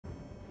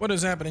What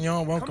is happening,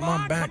 y'all? Welcome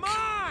on back. Come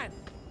on!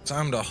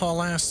 Time to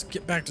haul ass,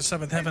 get back to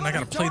 7th Heaven. I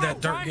gotta play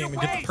that dart game and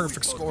get the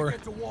perfect score.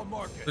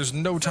 There's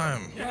no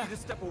time. You need to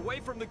step away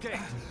from the gate.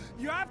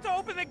 You have to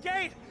open the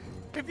gate!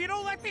 If you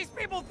don't let these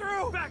people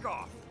through! Back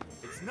off!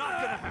 It's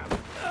not gonna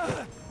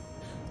happen.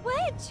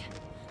 Wedge!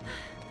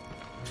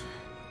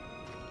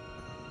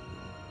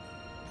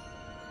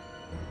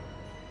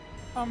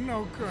 I'm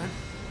no good.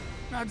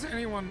 Not to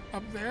anyone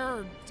up there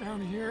or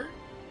down here.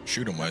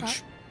 Shoot him,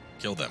 Wedge.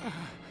 Kill them.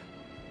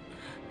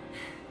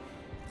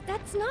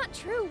 That's not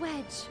true,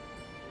 Wedge.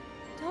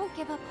 Don't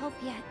give up hope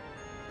yet.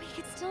 We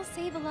could still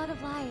save a lot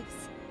of lives.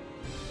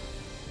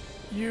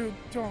 You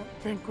don't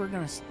think we're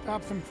gonna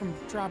stop them from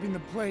dropping the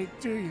plate,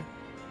 do you?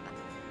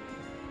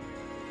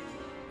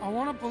 I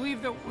want to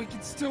believe that we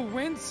can still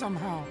win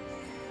somehow.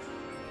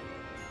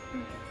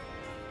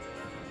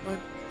 But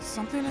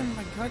something in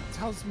my gut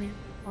tells me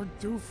we're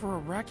due for a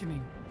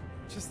reckoning.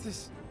 Just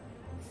this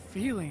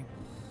feeling.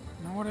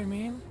 Know what I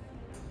mean?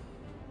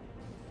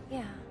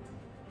 Yeah,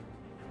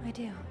 I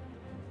do.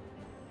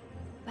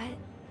 But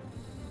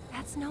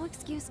that's no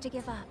excuse to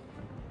give up.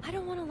 I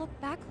don't want to look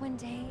back one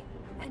day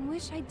and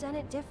wish I'd done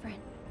it different.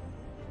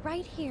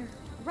 Right here,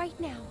 right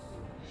now.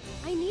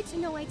 I need to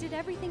know I did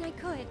everything I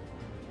could.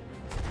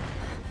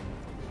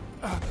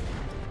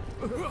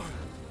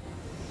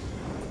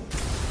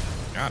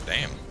 God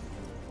damn.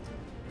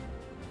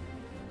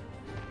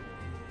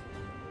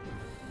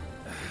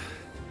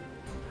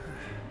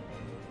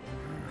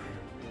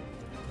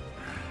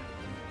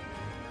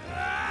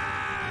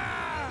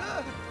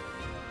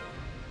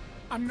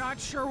 I'm not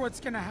sure what's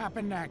gonna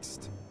happen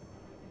next.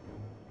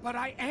 But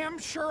I am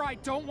sure I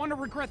don't want to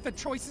regret the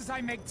choices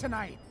I make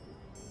tonight.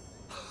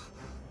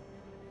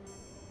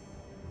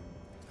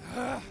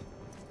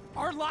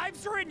 Our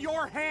lives are in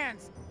your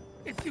hands.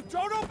 If you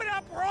don't open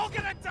up, we're all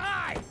gonna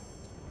die!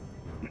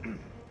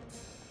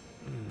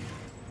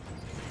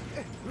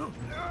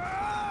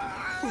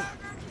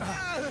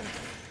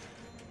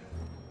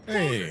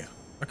 Hey,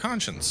 a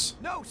conscience.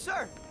 No,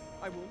 sir!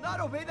 I will not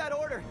obey that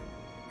order!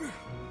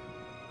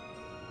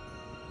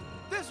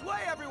 This way,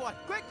 everyone!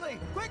 Quickly!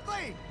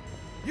 Quickly!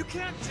 You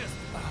can't just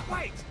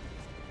wait!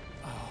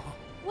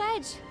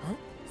 Wedge! Huh?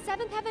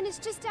 7th Heaven is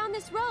just down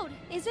this road,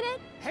 isn't it?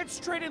 Head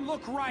straight and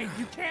look right.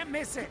 You can't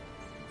miss it.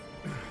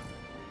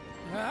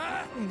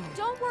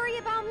 Don't worry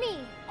about me.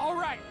 All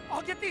right,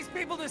 I'll get these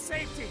people to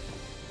safety.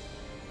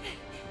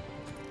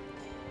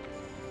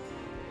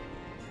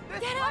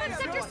 Get out of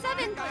Sector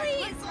 7,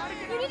 please!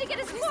 You need to get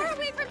as far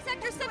away from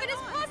Sector 7 as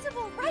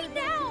possible, right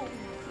now!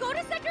 Go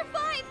to Sector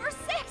 5 or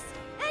 6!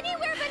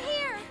 Anywhere but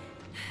here!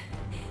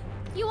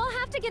 You all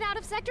have to get out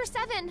of Sector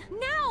 7,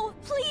 now,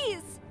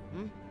 please!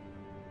 Hmm?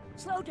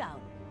 Slow down.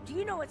 Do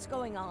you know what's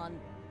going on?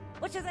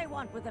 What do they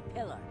want with the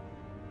pillar?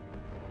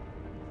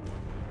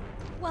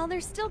 Well,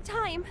 there's still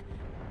time,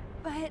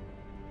 but...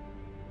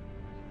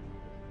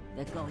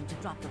 They're going to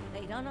drop the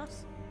plate on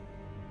us?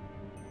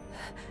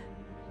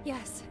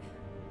 Yes.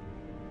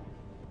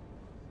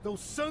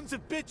 Those sons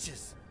of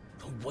bitches!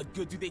 What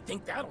good do they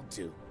think that'll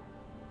do?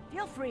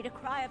 Feel free to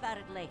cry about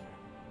it later.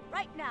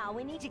 Right now,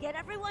 we need to get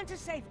everyone to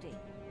safety.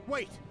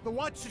 Wait! The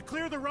watch should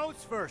clear the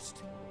roads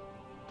first!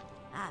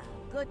 Ah,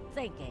 good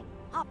thinking.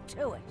 Hop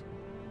to it.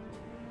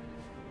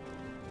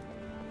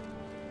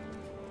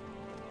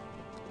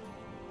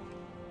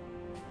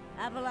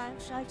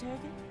 Avalanche, I take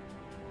it?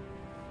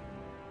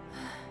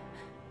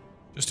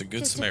 Just a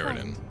good Just a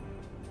Samaritan.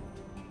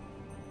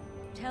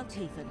 Tell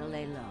Tifa to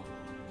lay low.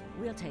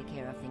 We'll take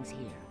care of things here.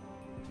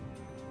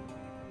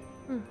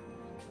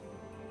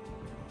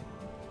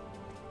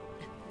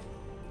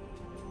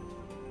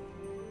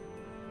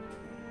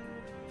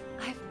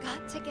 I've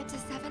got to get to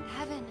 7th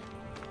Heaven.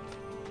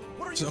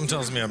 Something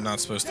tells me I'm not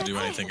supposed to do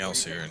anything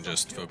else here and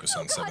just focus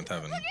on 7th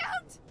Heaven. Look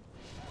out!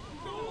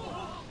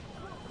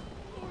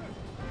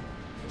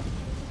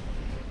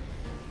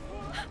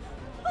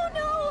 Oh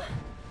no!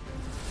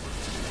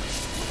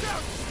 Look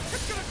out!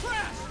 It's gonna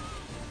crash!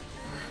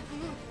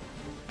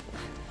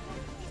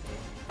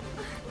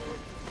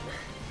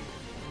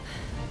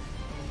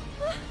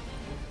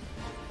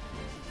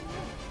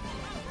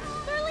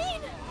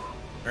 Marlene!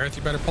 Meredith,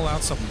 you better pull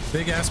out some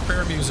big-ass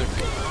prayer music.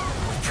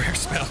 Prayer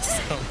spells.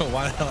 I don't know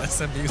why the hell I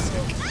said music.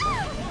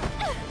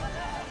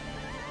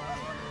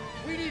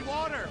 We need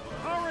water!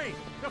 Hurry!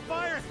 The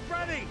fire's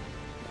spreading!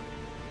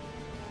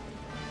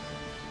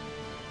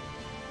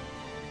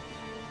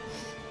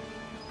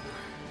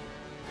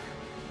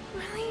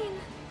 Marlene.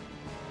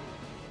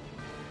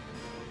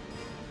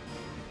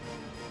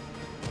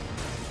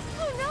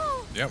 Oh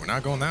no! Yeah, we're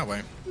not going that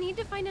way. Need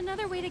to find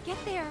another way to get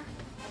there.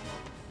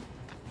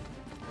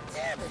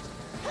 Damn it!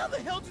 How the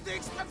hell do they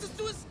expect us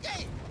to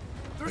escape?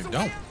 They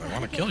don't. They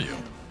want to kill you.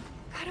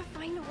 Gotta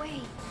find a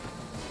way.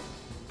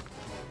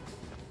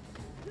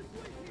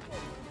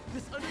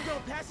 This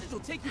underground passage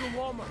will take you to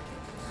Walmart.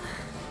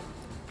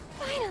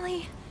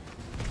 Finally!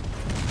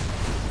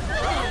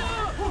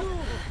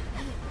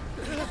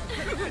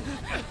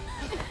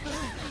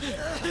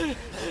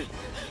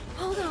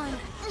 Hold on.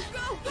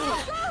 Go! Go!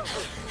 Go!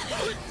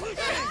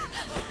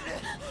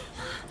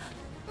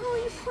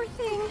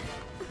 everything.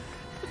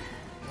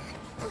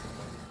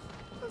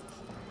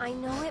 I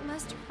know it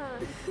must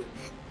hurt,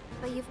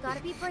 but you've got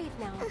to be brave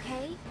now,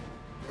 okay?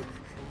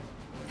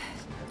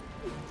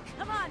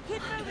 Come on,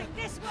 keep moving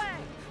this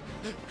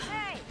way!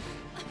 Hey!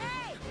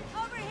 Hey!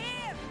 Over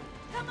here!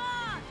 Come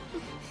on!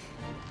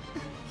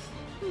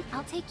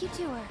 I'll take you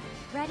to her.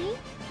 Ready?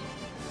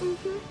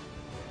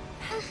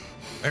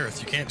 Aerith,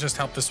 you can't just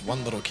help this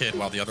one little kid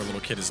while the other little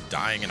kid is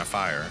dying in a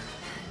fire.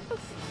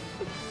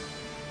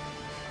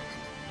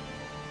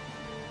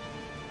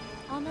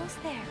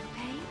 Almost there,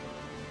 okay?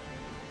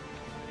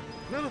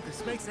 None of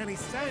this makes any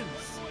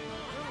sense.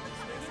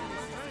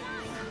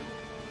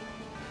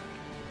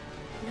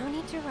 No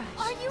need to rush.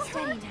 Are you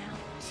Steady hurt? now.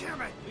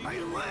 Damn it, my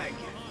leg!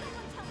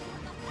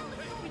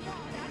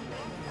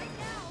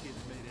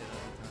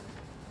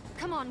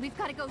 Come on, we've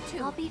got to go too.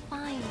 I'll be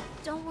fine.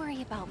 Don't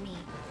worry about me.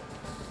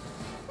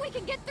 We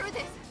can get through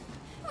this.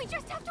 We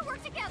just have to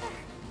work together.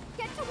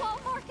 Get to Wall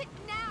Market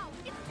now.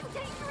 It's too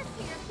dangerous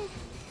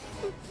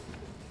here.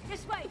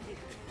 This way!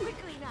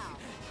 Quickly now!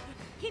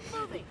 Keep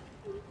moving!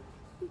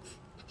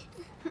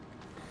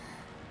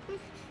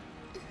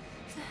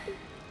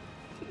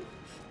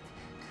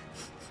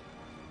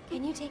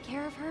 Can you take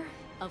care of her?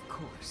 Of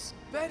course.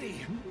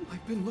 Betty,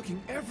 I've been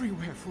looking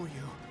everywhere for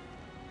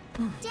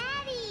you.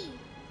 Daddy!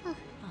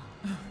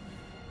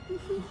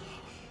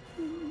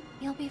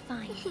 You'll be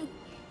fine.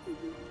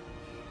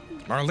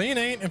 Marlene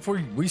ain't if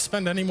we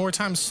spend any more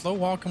time slow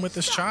walking with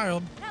this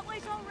child. That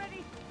way's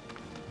already...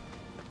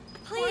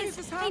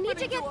 Please, I need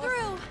to get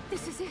through.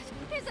 This is it,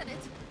 isn't it?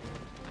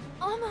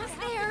 Almost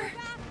there.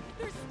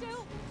 There's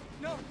still...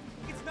 No,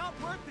 it's not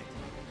worth it.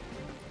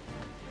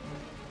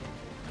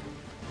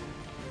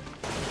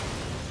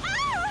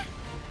 Ah!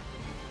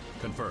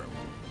 Confirmed.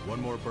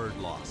 One more bird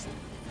lost.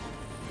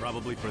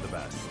 Probably for the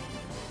best.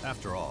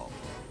 After all.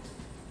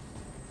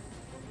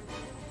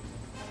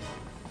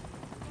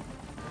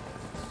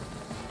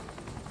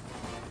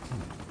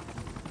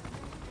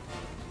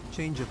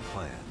 Change of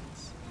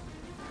plans.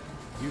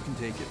 You can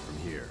take it from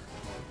here.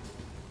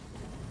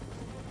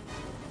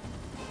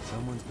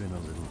 Someone's been a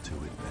little too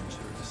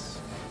adventurous.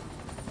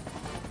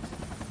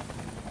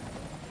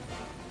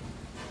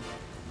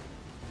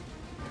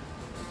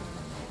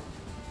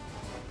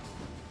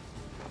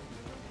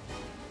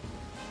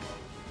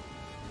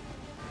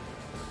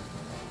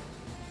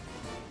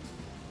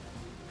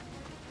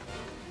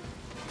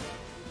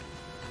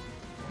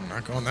 I'm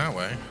not going that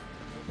way.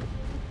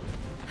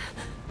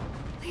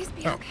 Please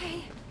be Oh. okay.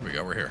 Here we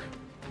go, we're here.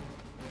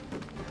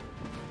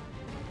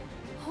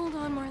 Hold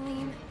on,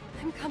 Marlene.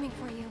 I'm coming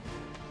for you.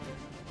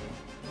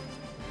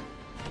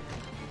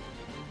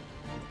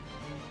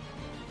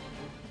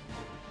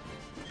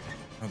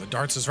 Oh, the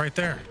darts is right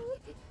there.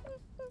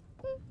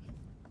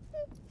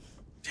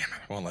 Damn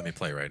it, won't let me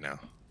play right now.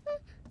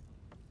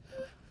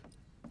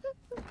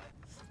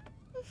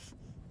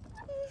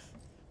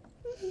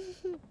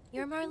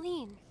 You're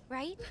Marlene,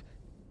 right?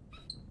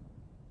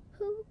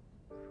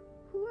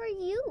 Who are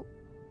you?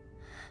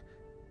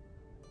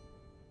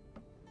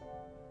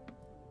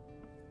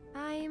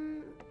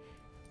 I'm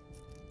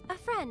a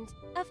friend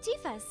of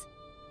Tifa's.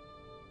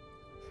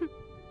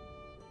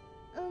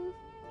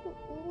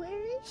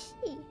 Where is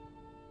she?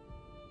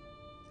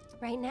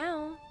 Right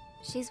now,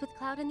 she's with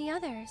Cloud and the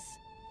others.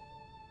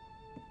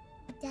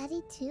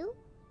 Daddy too?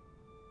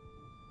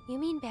 You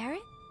mean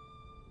Barrett?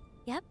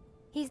 Yep,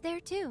 he's there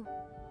too.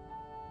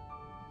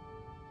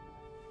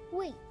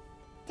 Wait,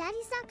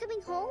 Daddy's not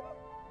coming home?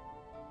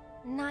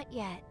 Not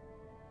yet.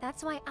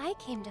 That's why I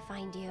came to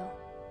find you.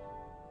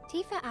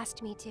 Tifa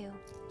asked me to.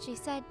 She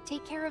said,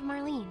 take care of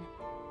Marlene.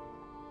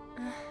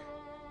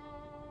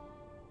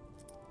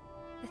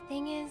 The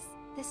thing is,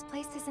 this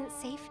place isn't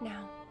safe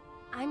now.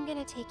 I'm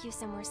gonna take you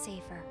somewhere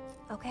safer,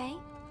 okay?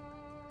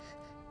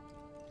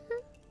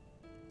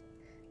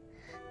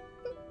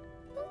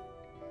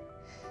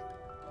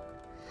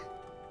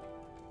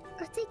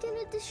 Are they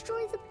gonna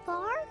destroy the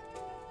bar?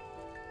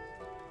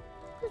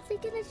 Are they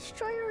gonna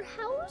destroy our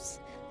house?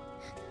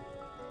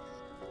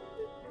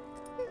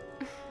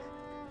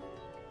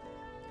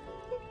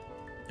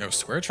 Yo,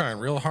 Square trying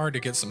real hard to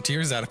get some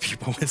tears out of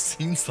people with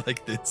scenes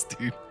like this,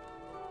 dude.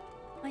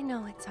 I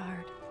know it's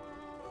hard.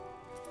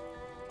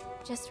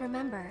 Just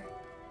remember,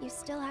 you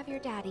still have your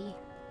daddy.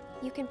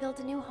 You can build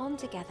a new home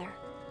together,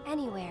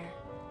 anywhere.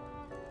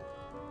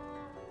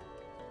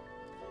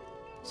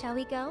 Shall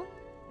we go?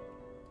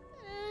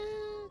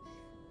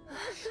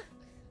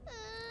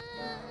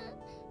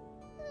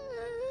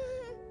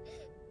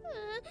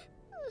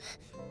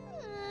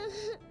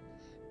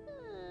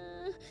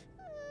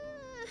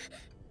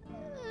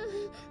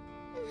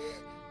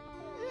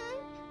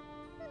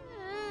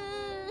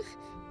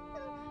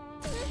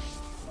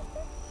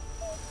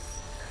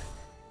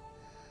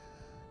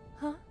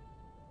 Huh?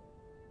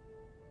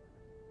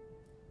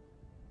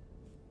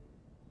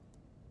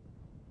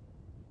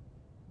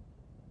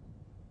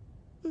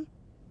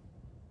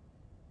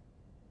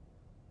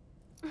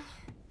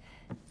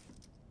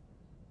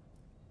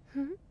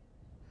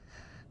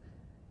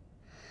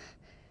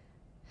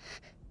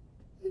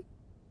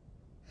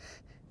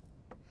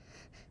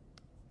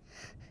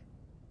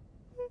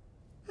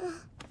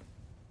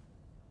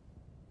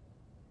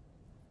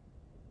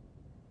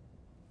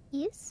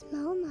 You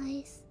smell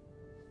nice.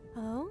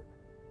 Oh?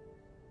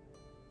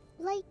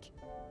 Like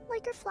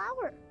her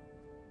flower.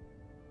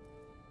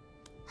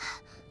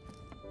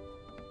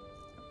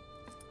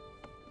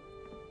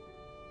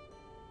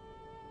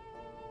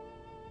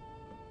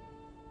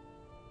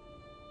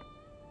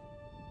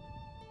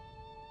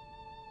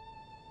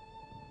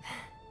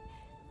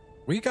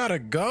 We gotta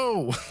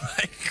go.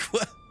 Like,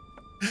 what?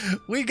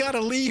 We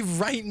gotta leave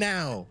right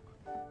now.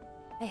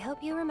 I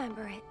hope you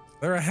remember it.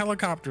 There are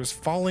helicopters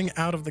falling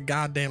out of the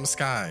goddamn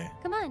sky.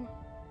 Come on.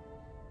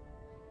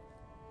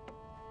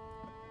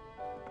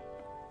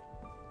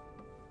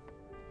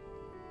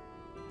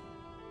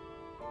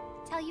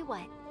 Tell you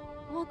what,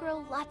 we'll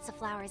grow lots of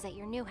flowers at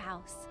your new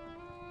house.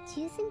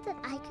 Do you think that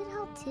I could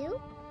help too?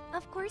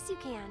 Of course you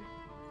can.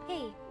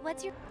 Hey,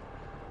 what's your...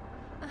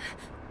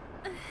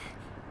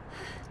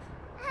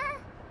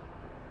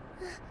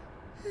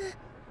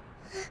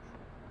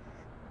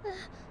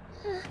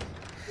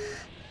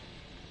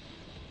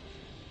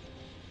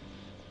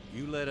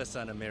 You led us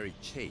on a merry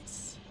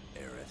chase,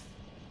 Aerith.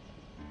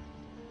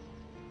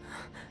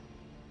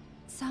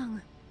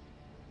 Sung.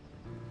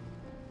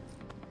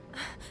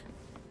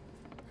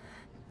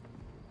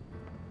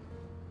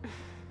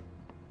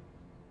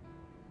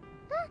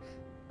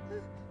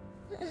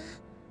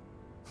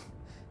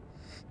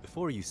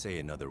 Before you say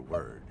another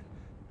word,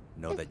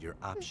 know that your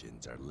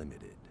options are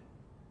limited.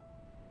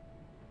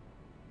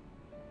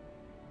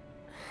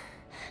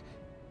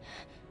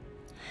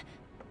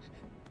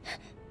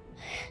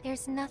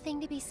 There's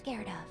nothing to be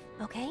scared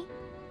of, okay?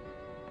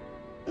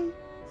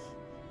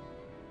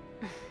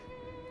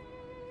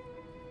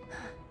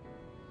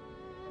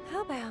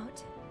 How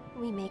about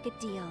we make a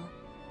deal?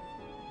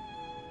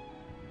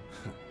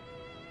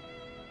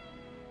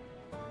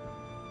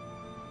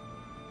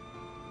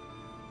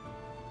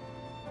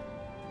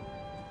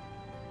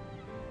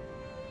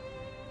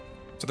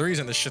 So the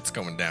reason this shit's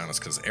going down is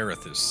because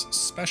Aerith is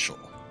special.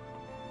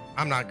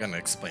 I'm not gonna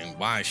explain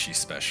why she's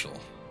special,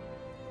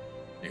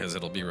 because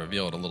it'll be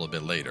revealed a little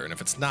bit later, and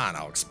if it's not,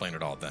 I'll explain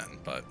it all then,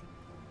 but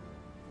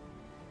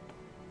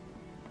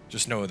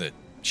just know that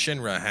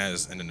Shinra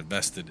has an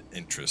invested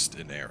interest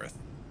in Aerith.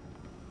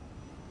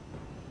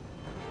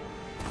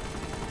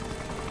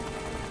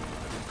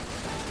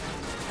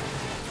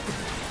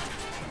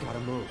 Gotta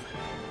move.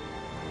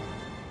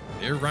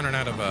 You're running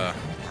out of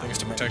things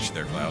to protect you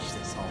there, Cloud.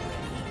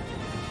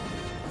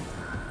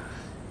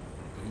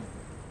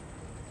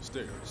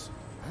 Stairs.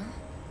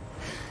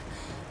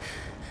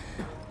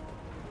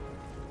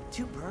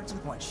 Two birds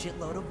with one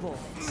shitload of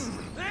bullets.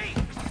 Hey!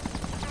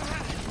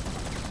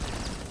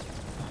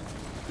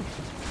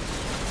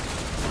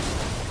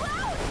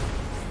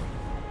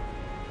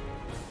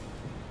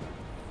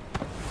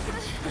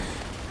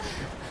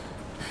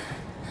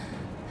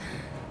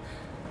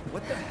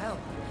 What the hell?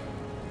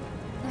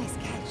 Nice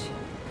catch.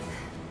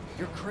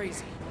 You're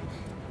crazy.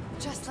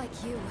 Just like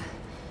you.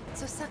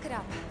 So suck it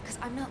up, because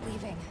I'm not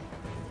leaving.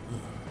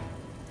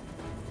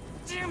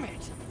 Damn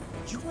it!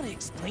 You want to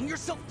explain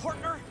yourself,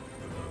 partner?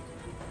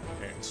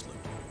 Hand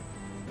slipped.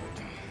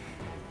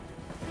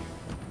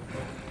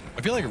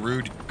 I feel like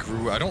Rude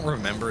grew, I don't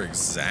remember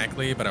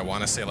exactly, but I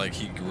want to say like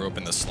he grew up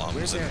in the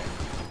slums and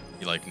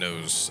he like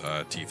knows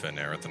Tifa and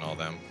Aerith and all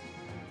them.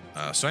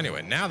 So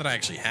anyway, now that I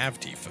actually have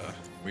Tifa,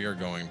 we are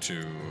going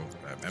to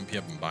MP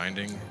up and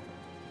binding.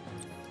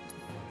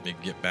 Let me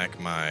get back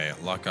my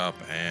luck up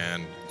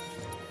and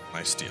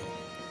my steel.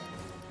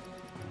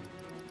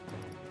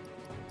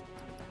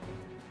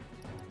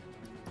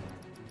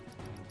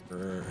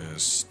 Where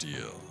is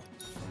steel?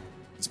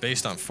 It's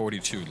based on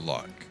 42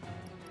 luck.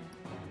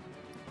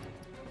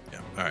 Yeah,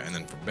 alright, and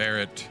then for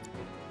Barrett,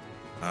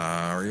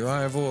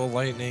 revival,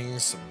 lightning,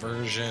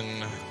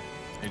 subversion,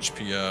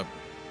 HP up.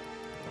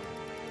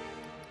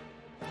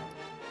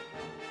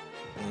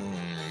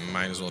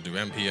 Might as well do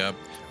MP up.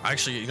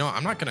 Actually, you know,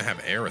 I'm not gonna have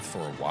Aerith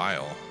for a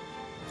while.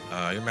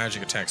 Your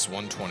magic attack's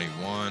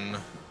 121.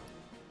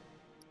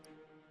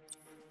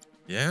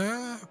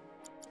 Yeah.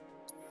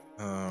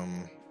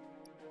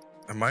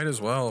 I might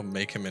as well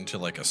make him into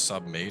like a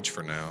sub mage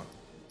for now.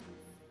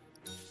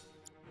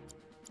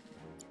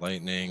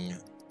 Lightning.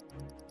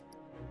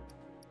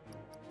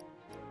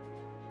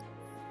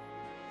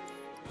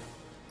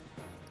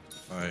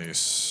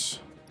 Ice.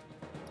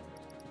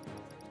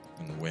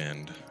 And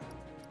wind.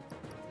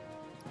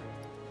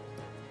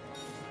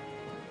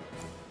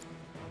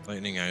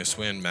 Lightning, ice,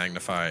 wind,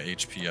 magnify,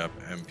 HP up,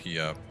 MP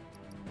up.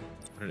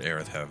 What did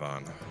Aerith have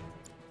on?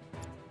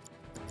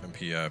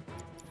 MP up,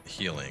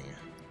 healing.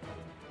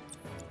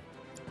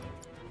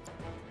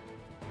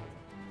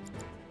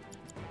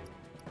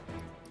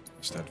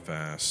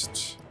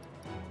 Steadfast.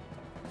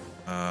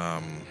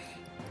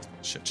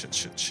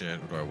 Shit.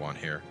 What do I want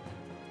here?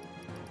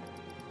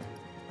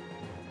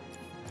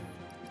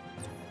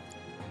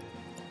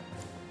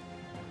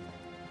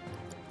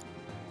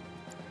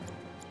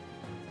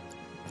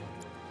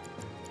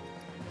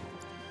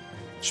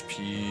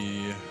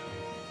 HP.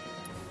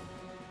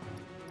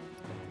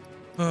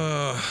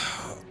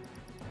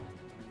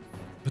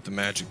 Put the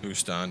magic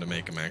boost on to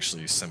make him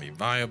actually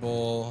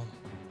semi-viable.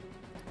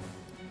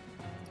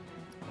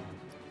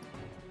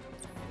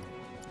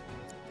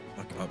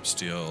 up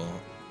steel,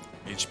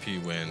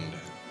 HP wind,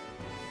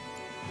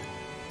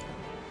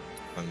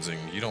 cleansing.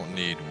 You don't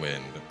need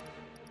wind.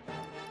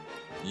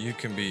 You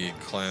can be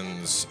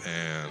cleanse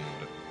and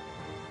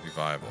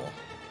revival.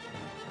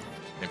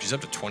 And she's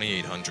up to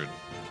 2,800.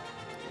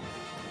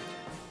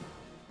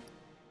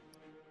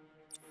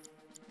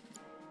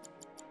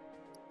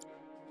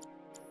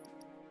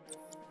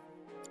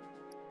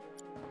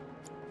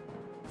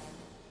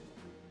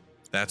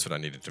 That's what I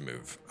needed to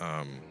move.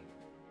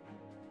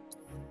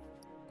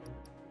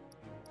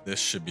 This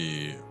should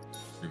be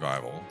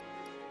revival.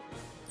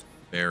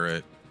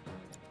 Barrett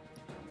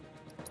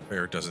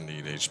doesn't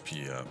need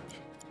HP up.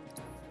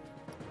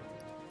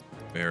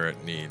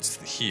 Barrett needs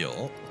the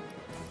heal.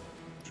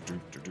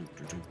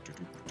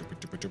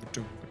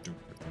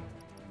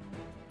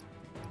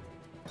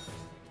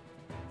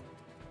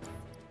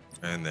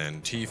 And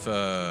then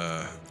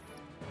Tifa.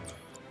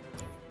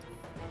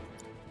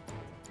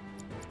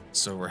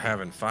 So we're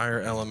having fire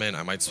element.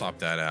 I might swap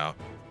that out.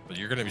 But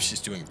you're gonna be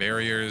just doing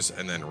barriers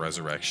and then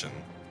resurrection.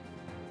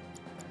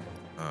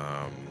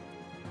 So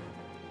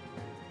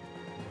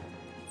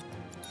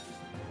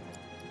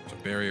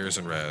barriers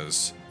and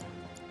res.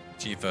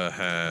 Tifa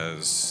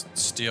has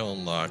steel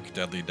and luck,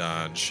 deadly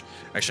dodge.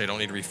 Actually, I don't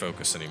need to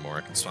refocus anymore.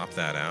 I can swap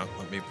that out.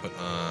 Let me put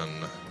on.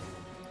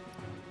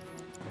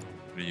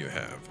 What do you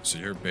have? So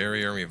your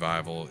barrier and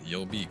revival.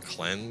 You'll be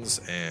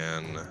cleanse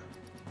and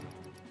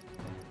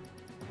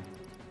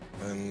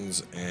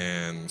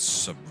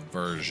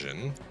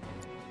subversion.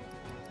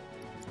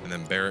 And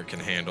then Barrett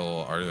can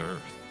handle our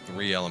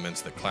 3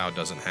 elements that Cloud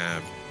doesn't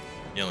have,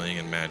 healing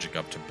and magic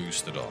up to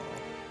boost it all.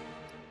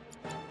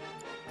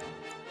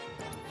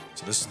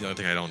 So this is the only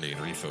thing I don't need,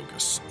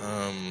 refocus.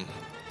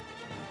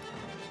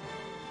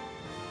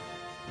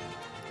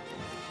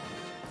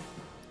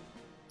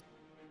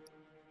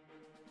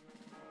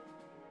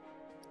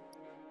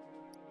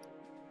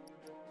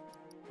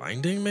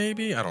 Binding,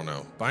 maybe? I don't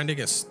know. Binding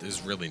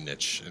is really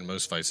niche. In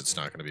most fights, it's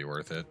not going to be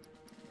worth it.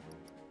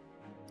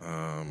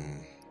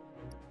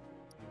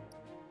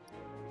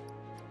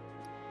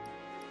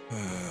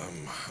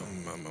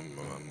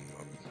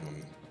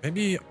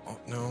 Maybe... Oh,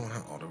 no,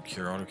 not auto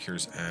cure. Auto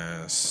cure's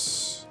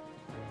ass.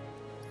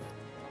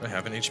 Do I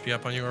have an HP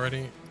up on you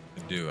already? I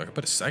do. I could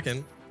put a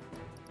second.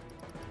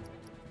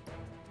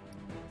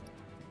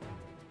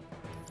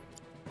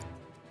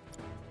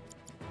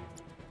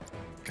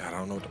 God, I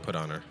don't know what to put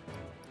on her.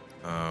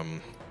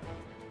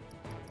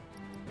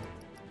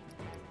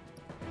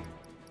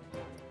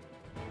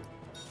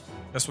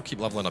 Guess we'll keep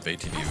leveling up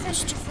ATB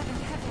boost. To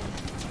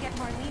get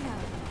Marlene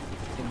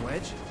out. In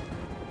Wedge?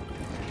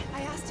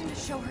 I asked him to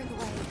show her the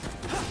way.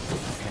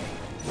 Okay.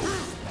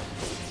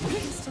 We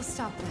can still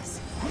stop this,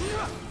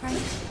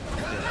 right?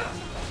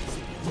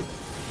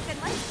 Then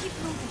let's keep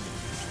moving.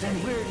 Then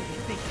where do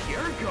you think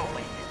you're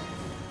going?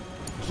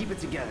 Keep it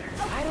together.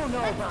 I don't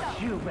know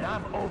about you, but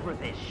I'm over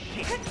this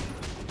shit.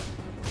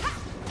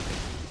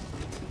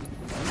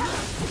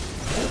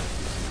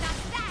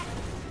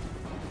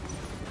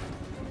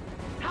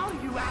 How do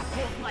you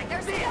assholes like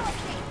There's this? still a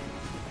cave.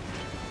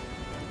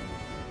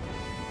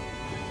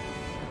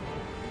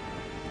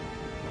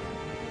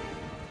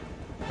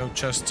 No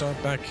chests are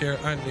back here.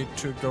 I need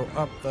to go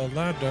up the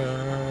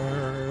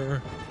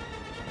ladder.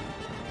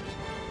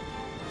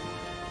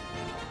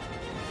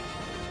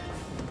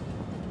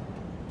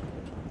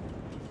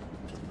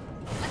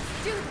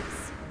 Let's do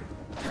this.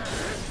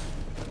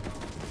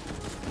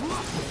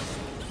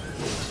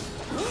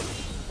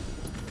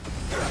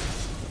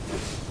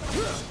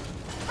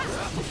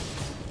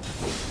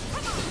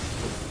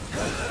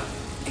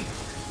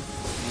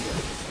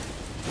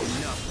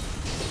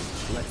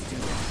 Let's do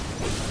this.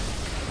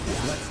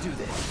 Let's do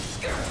this.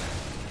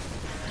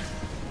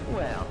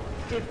 Well,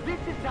 if this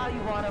is how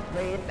you want to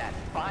play it, that's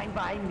fine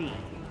by me.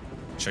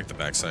 Check the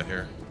backside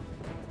here.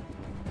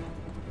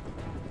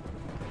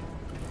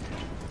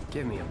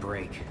 Give me a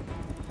break.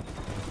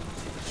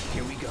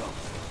 Here we go.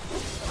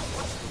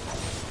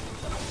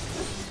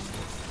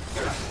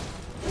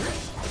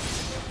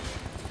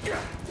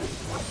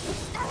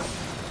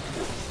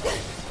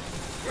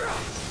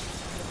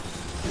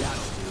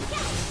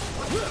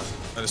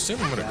 I'd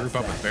assume I'm going to group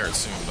up with Barrett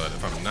soon, but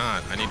if I'm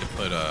not, I need to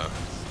put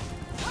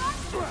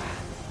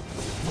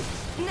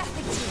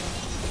Nothing to it.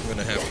 I'm going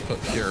to have to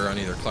put Cure on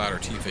either Cloud or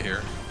Tifa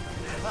here.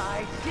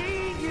 I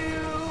see you.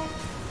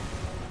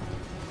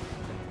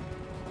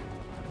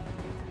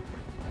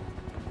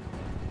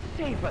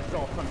 Save us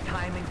all some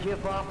time and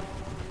give up.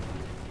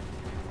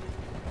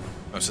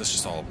 Oh, so this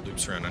just all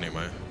loops around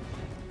anyway.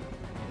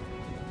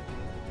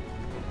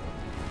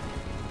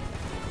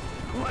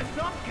 What's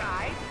up,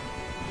 guys?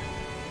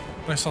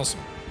 I saw some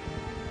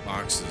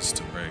boxes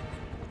to break.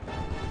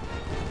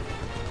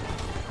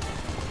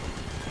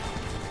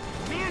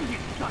 Man, you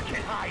suck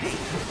at hiding.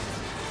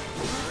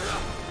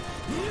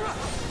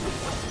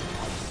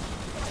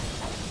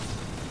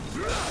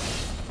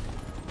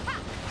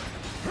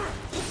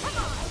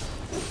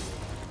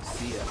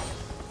 See ya.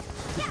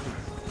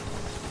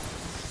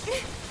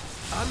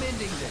 I'm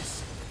ending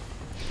this.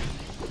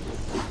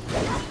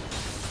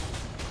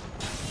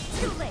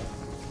 Too late.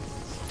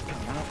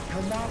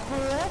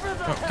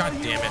 Oh, god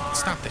damn it.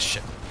 Stop this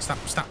shit. Stop.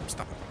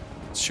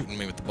 It's shooting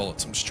me with the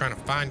bullets. I'm just trying to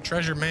find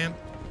treasure, man.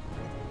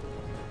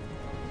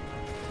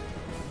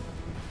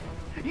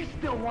 You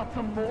still want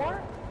some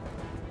more?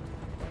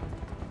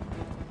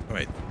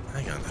 Wait,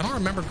 hang on. I don't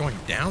remember going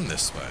down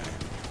this way.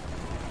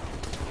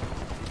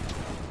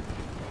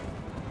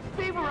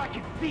 Stay where I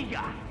can see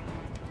ya.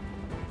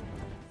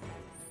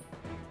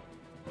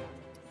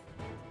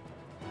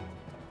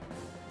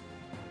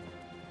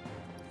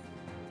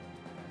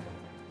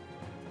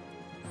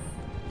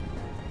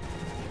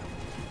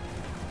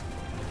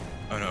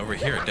 Oh no, over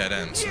here, dead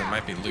end, so there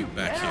might be loot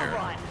back here.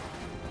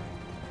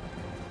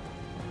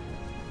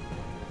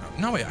 Oh,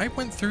 no, wait, I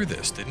went through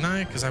this, didn't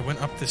I? Because I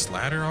went up this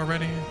ladder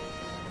already?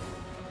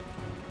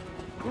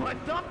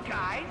 What's up,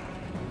 guys?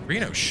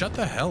 Reno, shut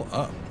the hell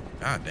up.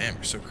 God damn,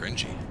 you're so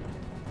cringy.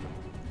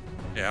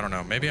 Yeah, I don't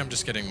know. Maybe I'm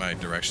just getting my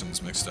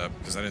directions mixed up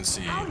because I didn't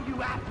see... How do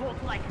you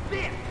assholes like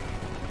this?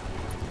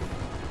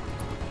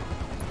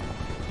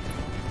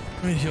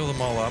 Let me heal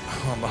them all up.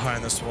 I'm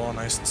behind this wall,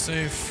 nice and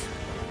safe.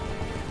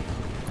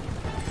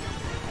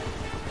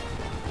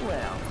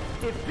 Well,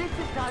 if this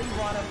is how you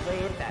want to play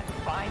it, that's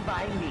fine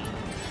by me.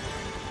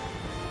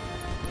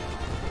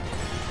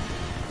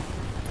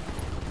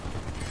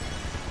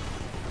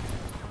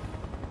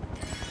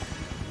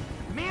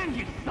 Man,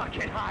 you suck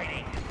at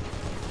hiding.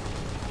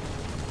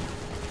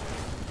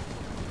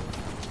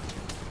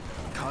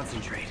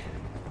 Concentrate.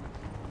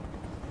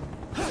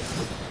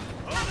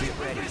 Get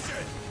ready.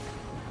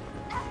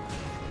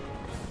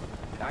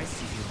 I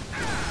see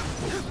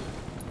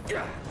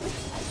you.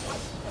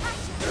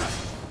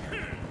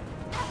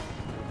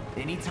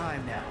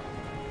 Anytime now.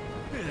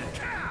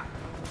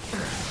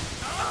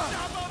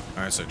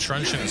 Alright, so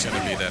truncheon is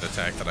going to be that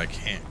attack that I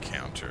can't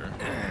counter.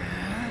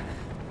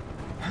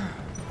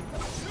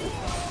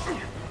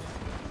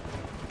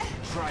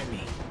 Try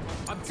me.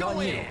 I'm done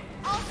here.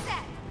 All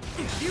set.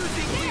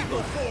 Using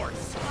lethal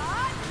force.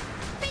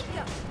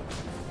 Bingo.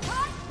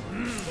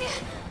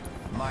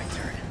 My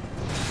turn.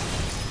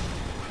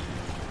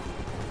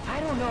 I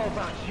don't know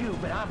about you,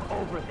 but I'm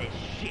over this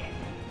shit.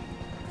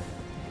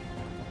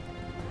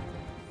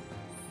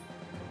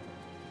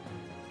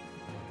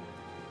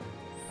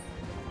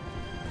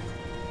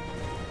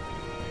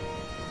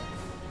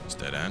 It's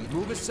dead end.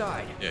 Move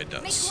aside. Yeah, it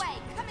does. Make way.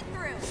 Coming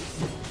through.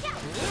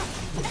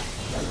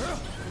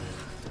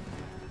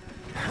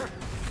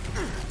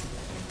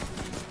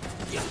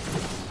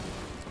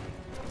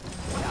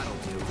 That'll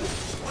do.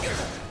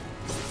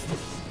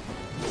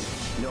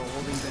 No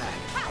holding back.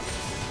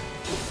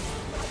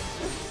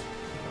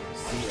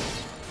 See ya.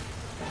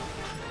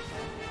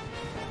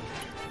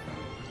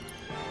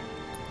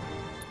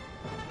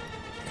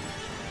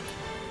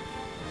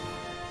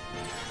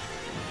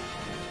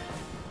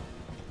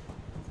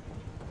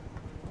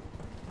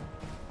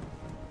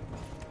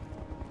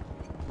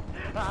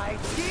 I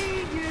see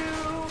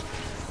you!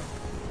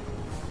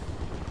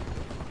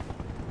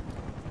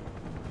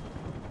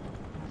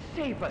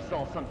 Save us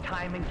all some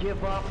time and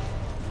give up.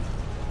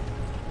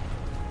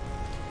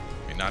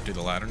 Can we not do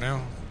the ladder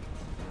now?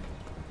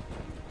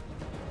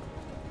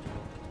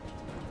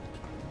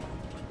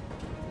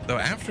 Though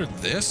after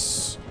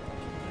this,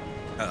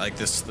 like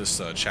this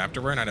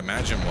chapter we're in, I'd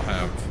imagine we'll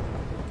have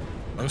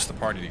most of the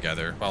party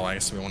together. Well, I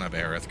guess we won't have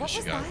Aerith because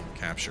she got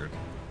captured.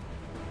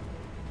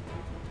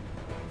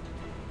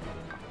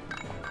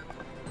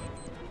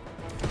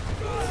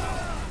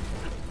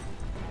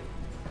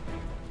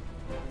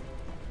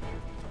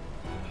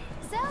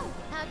 So,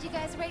 how'd you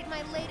guys rate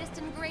my latest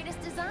and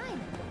greatest design?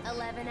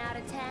 11 out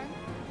of 10?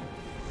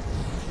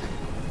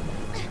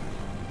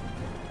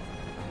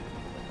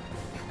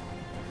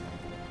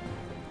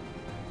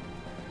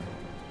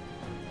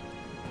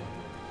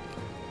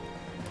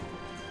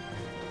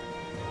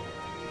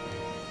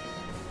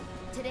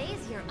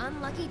 Today's your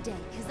unlucky day,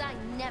 because I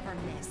never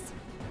miss.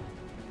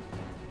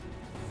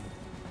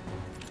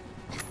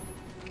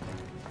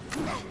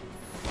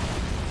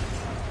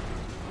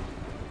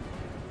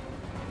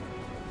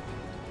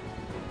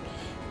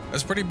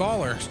 That's pretty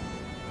baller.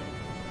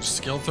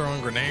 Skill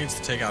throwing grenades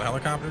to take out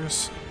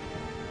helicopters.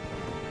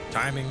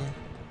 Timing,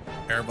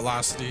 air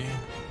velocity,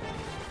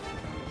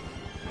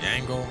 the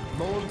angle.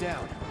 Mow him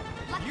down.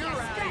 You're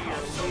out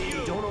of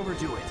here. Don't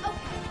overdo it. Okay,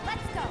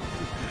 let's go.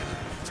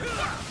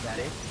 That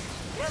it?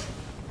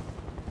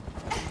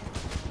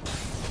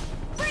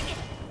 Bring it!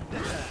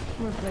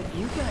 Looks like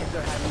you guys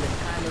are having the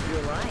time of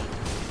your life.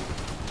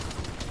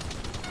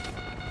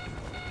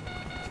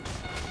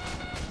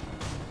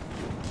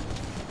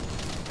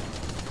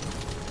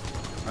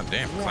 God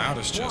damn, Cloud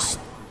is just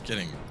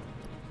getting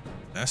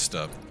messed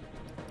up.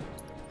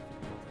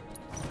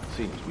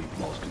 Seems we've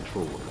lost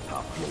control of the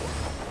top floor.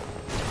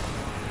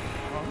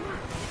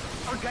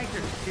 Our guys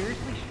are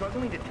seriously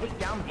struggling to take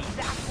down these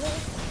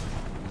assholes?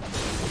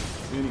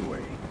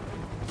 Anyway,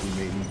 we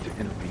may need to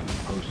intervene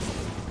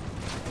personally.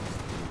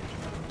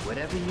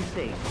 Whatever you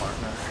say,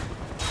 partner.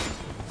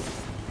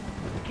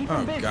 Keep Oh,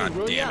 them busy, God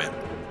will damn ya? it.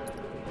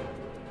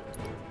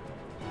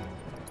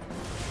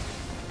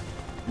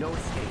 No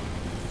escape.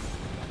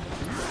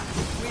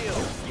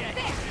 We'll get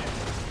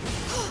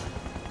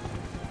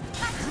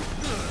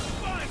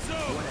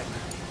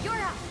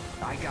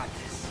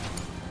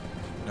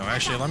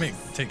actually, let me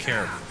take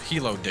care of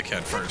Hilo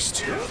Dickhead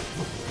first.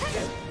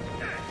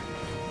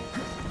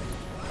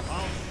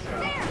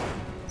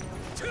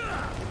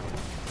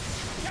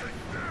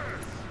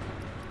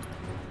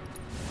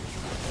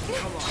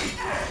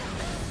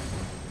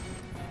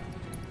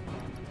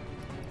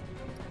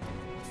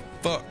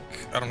 Fuck,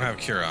 I don't have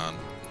cure on.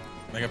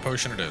 Mega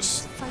potion it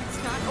is.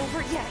 Fight's not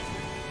over yet.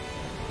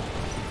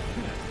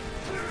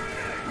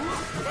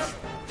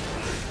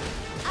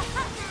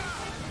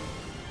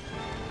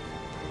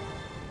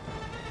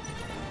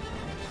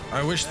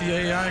 I wish the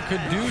AI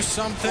could do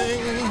something.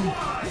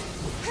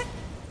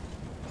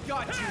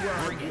 Got you where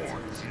I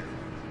want.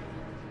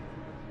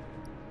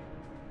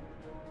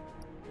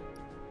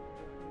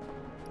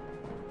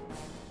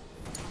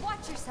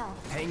 Watch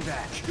yourself. Hang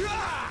back.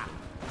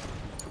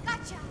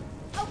 Gotcha.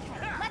 Okay,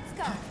 let's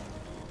go.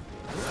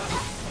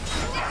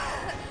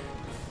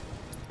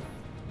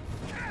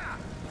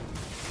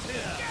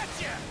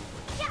 Gotcha!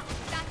 Yeah,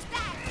 that's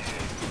that.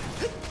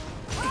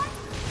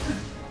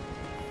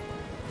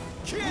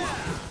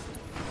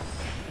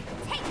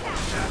 Take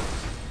that.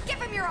 Give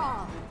him your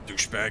all.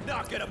 Douchebag.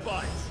 Not gonna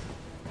budge.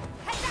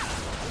 Heads up.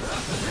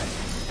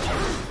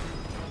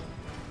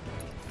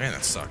 Man,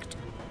 that sucked.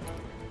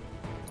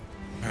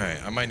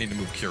 Alright, I might need to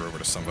move cure over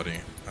to somebody.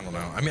 I don't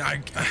know. I mean,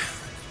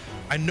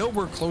 I know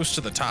we're close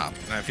to the top,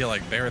 and I feel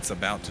like Barrett's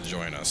about to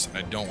join us. And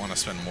I don't want to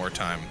spend more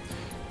time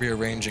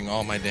rearranging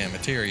all my damn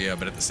materia,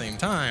 but at the same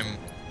time,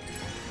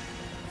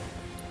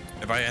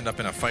 if I end up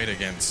in a fight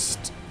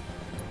against,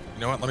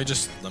 you know what? Let me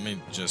just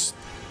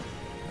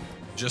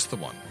the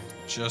one,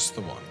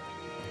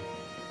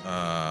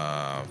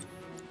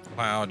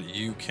 Cloud,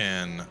 you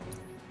can,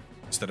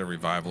 instead of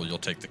revival, you'll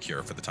take the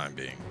cure for the time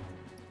being,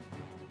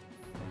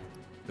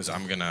 because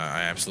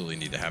I absolutely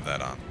need to have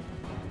that on.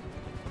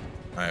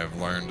 I have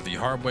learned the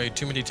hard way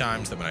too many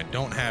times that when I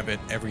don't have it,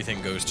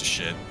 everything goes to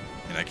shit,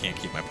 and I can't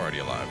keep my party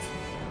alive.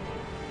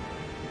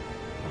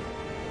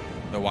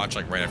 They'll watch,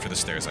 like, right after the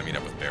stairs, I meet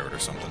up with Barrett or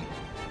something.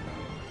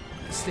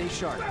 Stay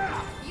sharp.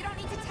 You don't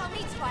need to tell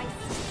me twice.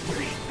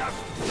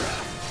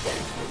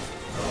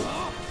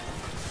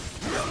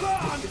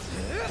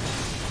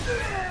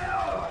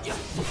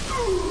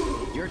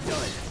 You're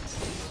done.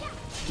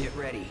 Get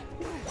ready.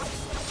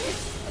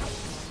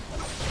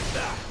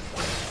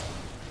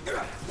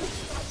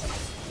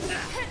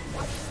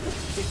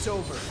 It's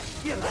over.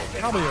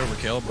 Probably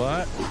overkill,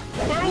 but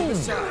boom!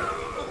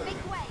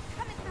 Make way.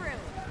 Coming through.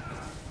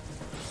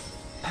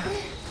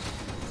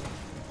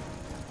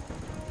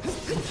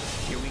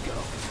 Here we go.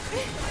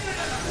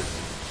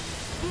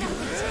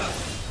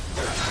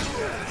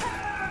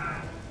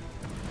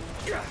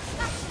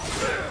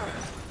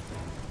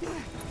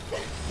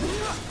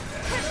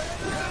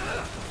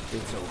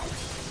 It's over.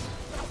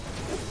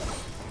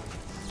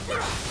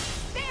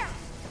 There.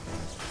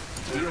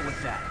 Deal with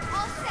that.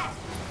 All set.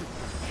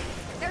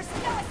 There's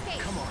no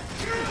escape. Come on.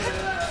 There.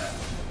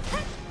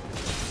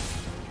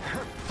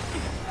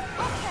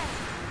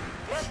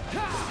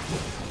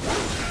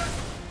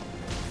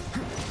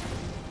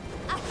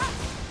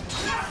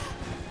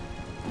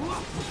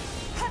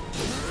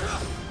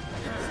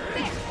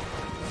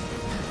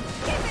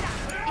 Give it up.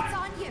 It's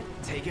on you.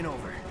 Taking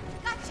over.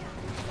 Gotcha.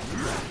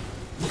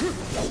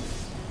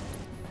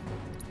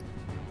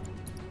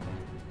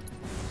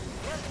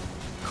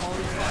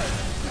 Calling fire.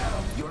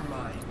 You're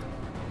mine.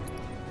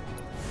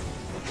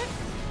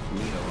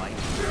 Need a light?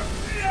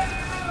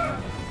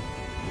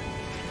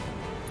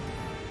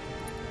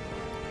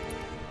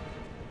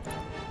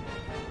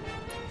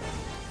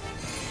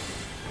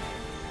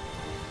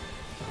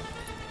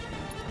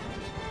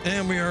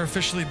 And we are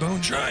officially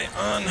bone dry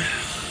on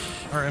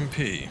our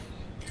MP.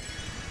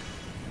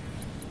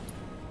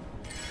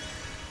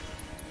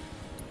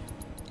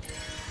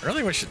 I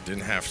really wish it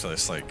didn't have to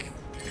just like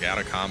get out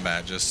of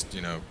combat, just,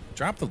 you know,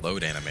 drop the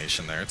load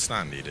animation there. It's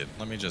not needed.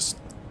 Let me just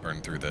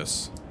burn through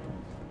this.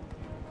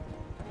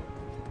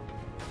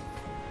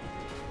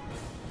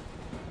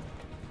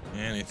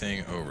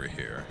 Anything over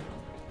here?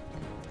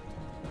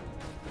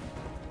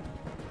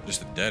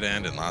 Just a dead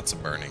end and lots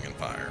of burning and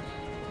fire.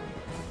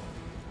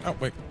 Oh,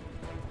 wait.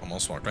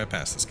 Almost walked right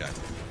past this guy.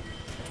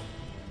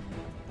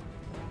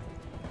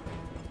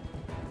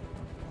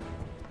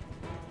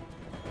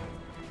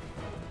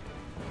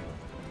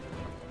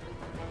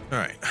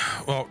 Alright.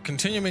 Well,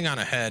 continuing on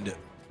ahead,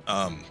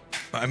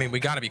 I mean, we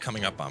got to be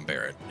coming up on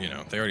Barrett. You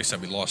know, they already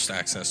said we lost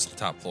access to the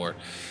top floor.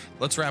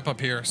 Let's wrap up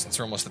here since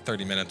we're almost at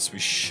 30 minutes. We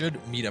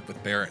should meet up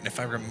with Barrett. And if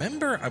I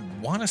remember, I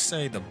want to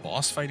say the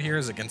boss fight here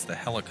is against the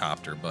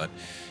helicopter, but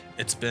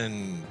it's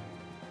been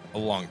a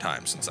long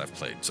time since I've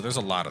played. So there's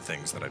a lot of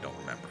things that I don't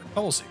remember.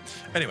 But we'll see.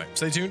 Anyway,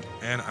 stay tuned,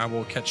 and I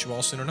will catch you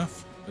all soon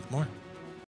enough with more.